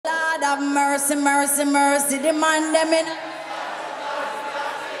Lord have mercy, mercy, mercy. The man them in.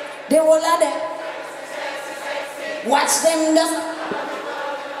 The whole of them. Watch them just.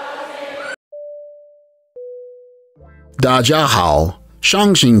 大家好，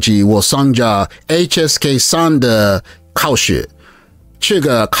上星期我参加 HSK3 的考试，这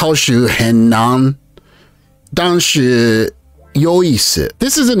个考试很难，但是有意思。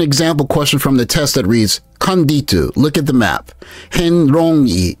This is an example question from the test that reads, conducive, look at the map. 很容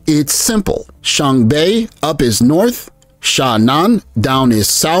易, it's simple. 上北, up is north. 下南, down is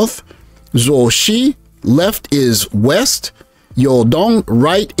south. 左西, left is west. 右东,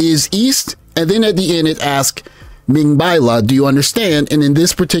 right is east. And then at the end it asks, 明白了, do you understand? And in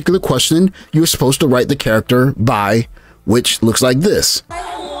this particular question, you're supposed to write the character by, which looks like this.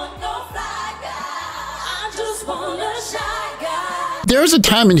 There's a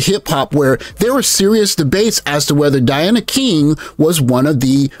time in hip-hop where there were serious debates as to whether Diana King was one of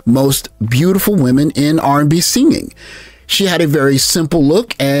the most beautiful women in R&B singing. She had a very simple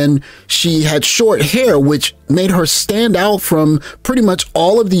look and she had short hair, which made her stand out from pretty much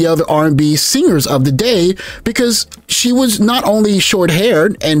all of the other R&B singers of the day because she was not only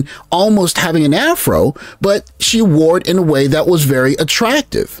short-haired and almost having an afro, but she wore it in a way that was very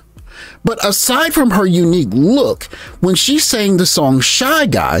attractive. But aside from her unique look, when she sang the song Shy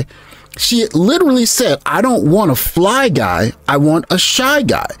Guy, she literally said, I don't want a fly guy, I want a shy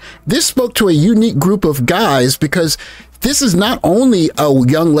guy. This spoke to a unique group of guys because this is not only a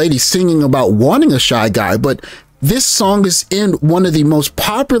young lady singing about wanting a shy guy, but this song is in one of the most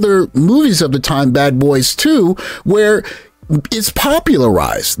popular movies of the time, Bad Boys 2, where it's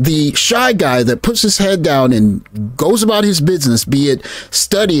popularized. The shy guy that puts his head down and goes about his business, be it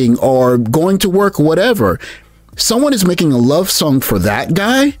studying or going to work or whatever. Someone is making a love song for that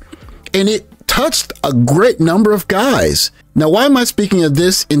guy, and it touched a great number of guys. Now, why am I speaking of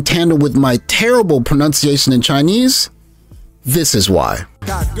this in tandem with my terrible pronunciation in Chinese? This is why.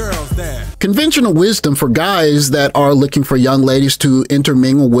 Got girls there. Conventional wisdom for guys that are looking for young ladies to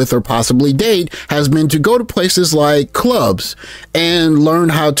intermingle with or possibly date has been to go to places like clubs and learn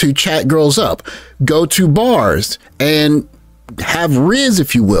how to chat girls up, go to bars and have riz,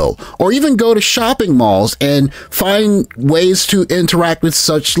 if you will, or even go to shopping malls and find ways to interact with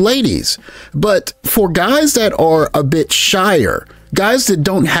such ladies. But for guys that are a bit shyer, guys that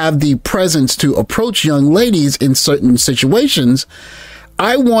don't have the presence to approach young ladies in certain situations,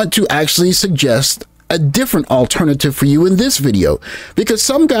 I want to actually suggest a different alternative for you in this video, because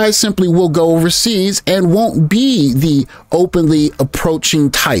some guys simply will go overseas and won't be the openly approaching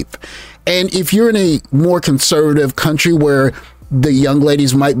type. And if you're in a more conservative country where the young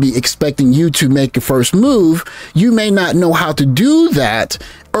ladies might be expecting you to make a first move, you may not know how to do that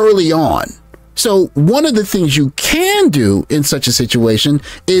early on. So one of the things you can do in such a situation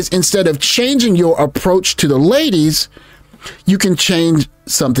is, instead of changing your approach to the ladies, you can change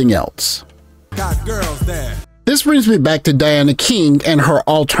something else. Got girls there. This brings me back to Diana King and her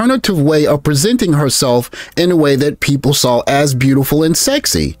alternative way of presenting herself in a way that people saw as beautiful and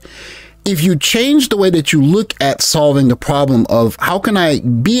sexy. If you change the way that you look at solving the problem of how can I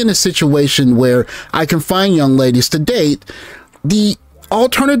be in a situation where I can find young ladies to date, the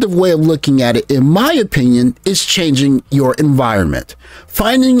alternative way of looking at it, in my opinion, is changing your environment.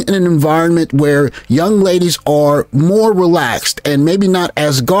 Finding an environment where young ladies are more relaxed and maybe not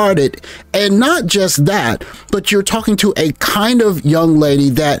as guarded. And not just that, but you're talking to a kind of young lady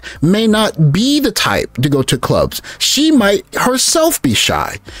that may not be the type to go to clubs. She might herself be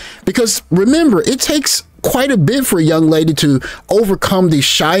shy. Because remember, it takes quite a bit for a young lady to overcome the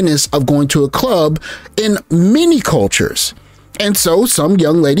shyness of going to a club in many cultures. And so some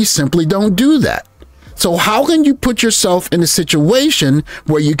young ladies simply don't do that. So how can you put yourself in a situation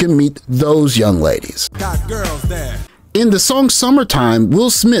where you can meet those young ladies? Got girls there. In the song Summertime, Will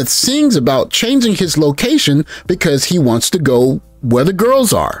Smith sings about changing his location because he wants to go where the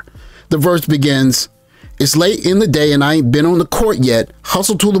girls are. The verse begins, it's late in the day and I ain't been on the court yet.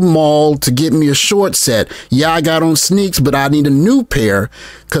 Hustle to the mall to get me a short set. Yeah, I got on sneaks, but I need a new pair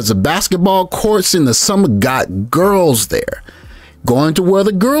because the basketball courts in the summer got girls there. Going to where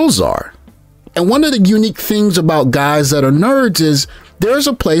the girls are. And one of the unique things about guys that are nerds is there's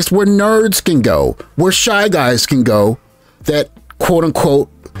a place where nerds can go, where shy guys can go, that quote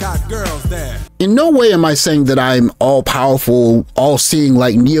unquote got girls there. In no way am I saying that I'm all powerful, all seeing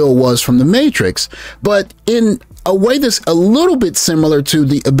like Neo was from the Matrix, but in a way that's a little bit similar to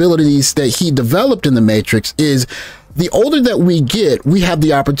the abilities that he developed in the Matrix is, the older that we get, we have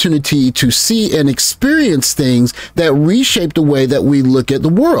the opportunity to see and experience things that reshape the way that we look at the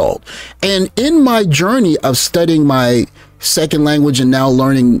world. And in my journey of studying my second language and now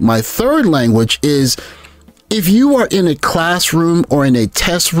learning my third language is if you are in a classroom or in a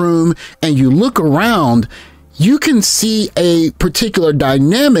test room and you look around, you can see a particular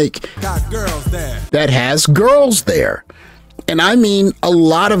dynamic that has girls there. And I mean a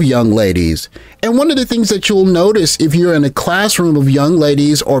lot of young ladies. And one of the things that you'll notice if you're in a classroom of young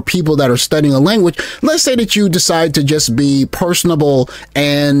ladies or people that are studying a language, let's say that you decide to just be personable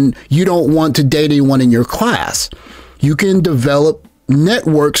and you don't want to date anyone in your class. You can develop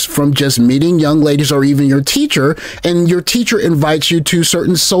networks from just meeting young ladies or even your teacher, and your teacher invites you to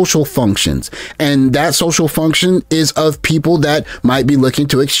certain social functions. And that social function is of people that might be looking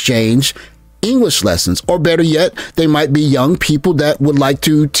to exchange English lessons, or better yet, they might be young people that would like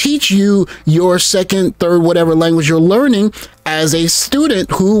to teach you your second, third, whatever language you're learning as a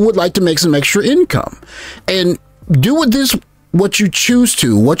student who would like to make some extra income. And do with this what you choose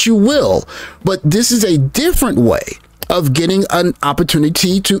to, what you will, but this is a different way of getting an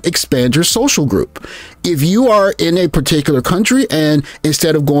opportunity to expand your social group. If you are in a particular country and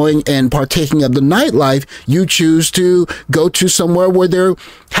instead of going and partaking of the nightlife, you choose to go to somewhere where they're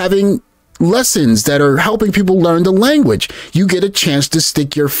having lessons that are helping people learn the language, you get a chance to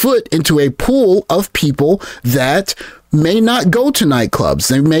stick your foot into a pool of people that may not go to nightclubs.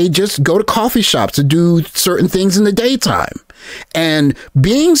 They may just go to coffee shops to do certain things in the daytime. And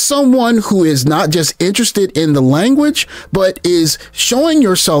being someone who is not just interested in the language, but is showing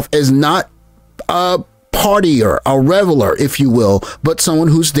yourself as not a partier, a reveler, if you will, but someone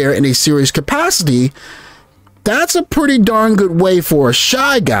who's there in a serious capacity, that's a pretty darn good way for a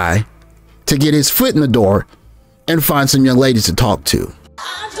shy guy to get his foot in the door and find some young ladies to talk to.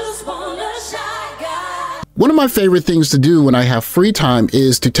 One of my favorite things to do when I have free time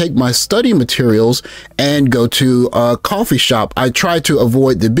is to take my study materials and go to a coffee shop. I try to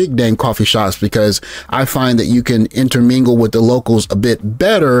avoid the big name coffee shops because I find that you can intermingle with the locals a bit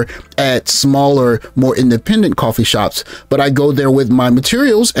better at smaller, more independent coffee shops. But I go there with my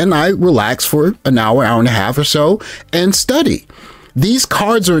materials and I relax for an hour, hour and a half or so and study. These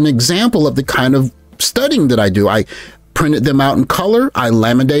cards are an example of the kind of studying that I do. I printed them out in color, I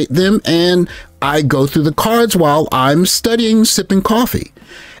laminate them, and I go through the cards while I'm studying, sipping coffee.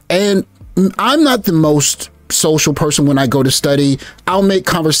 And I'm not the most social person when I go to study. I'll make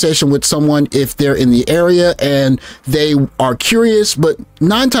conversation with someone if they're in the area and they are curious, but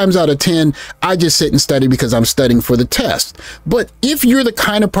 9 times out of 10, I just sit and study because I'm studying for the test. But if you're the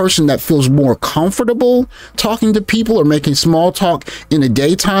kind of person that feels more comfortable talking to people or making small talk in the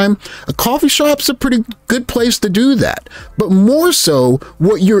daytime, a coffee shop's a pretty good place to do that. But more so,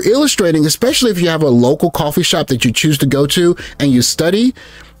 what you're illustrating, especially if you have a local coffee shop that you choose to go to and you study,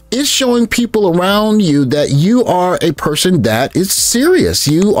 is showing people around you that you are a person that is serious.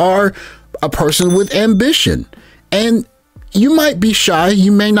 You are a person with ambition. And you might be shy.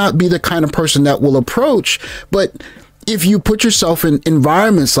 You may not be the kind of person that will approach, but if you put yourself in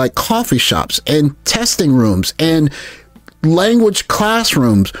environments like coffee shops and testing rooms and language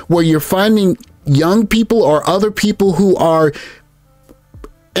classrooms where you're finding young people or other people who are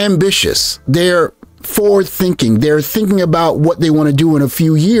ambitious, they're forward thinking, they're thinking about what they want to do in a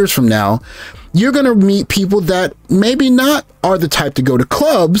few years from now, you're going to meet people that maybe not are the type to go to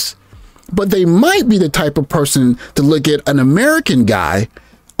clubs, but they might be the type of person to look at an American guy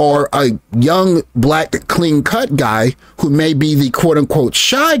or a young black clean cut guy who may be the quote unquote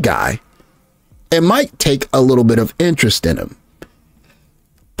shy guy and might take a little bit of interest in him.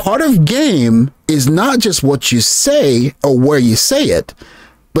 Part of game is not just what you say or where you say it,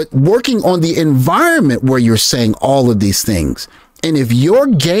 but working on the environment where you're saying all of these things. And if your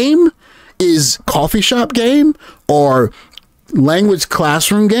game is coffee shop game or language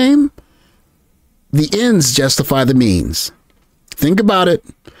classroom game, the ends justify the means. Think about it,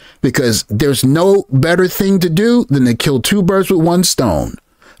 because there's no better thing to do than to kill 2 birds with 1 stone.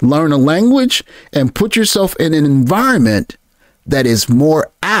 Learn a language and put yourself in an environment that is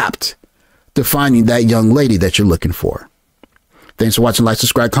more apt to finding that young lady that you're looking for. Thanks for watching. Like,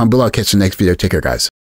 subscribe, comment below. I'll catch you in the next video. Take care, guys.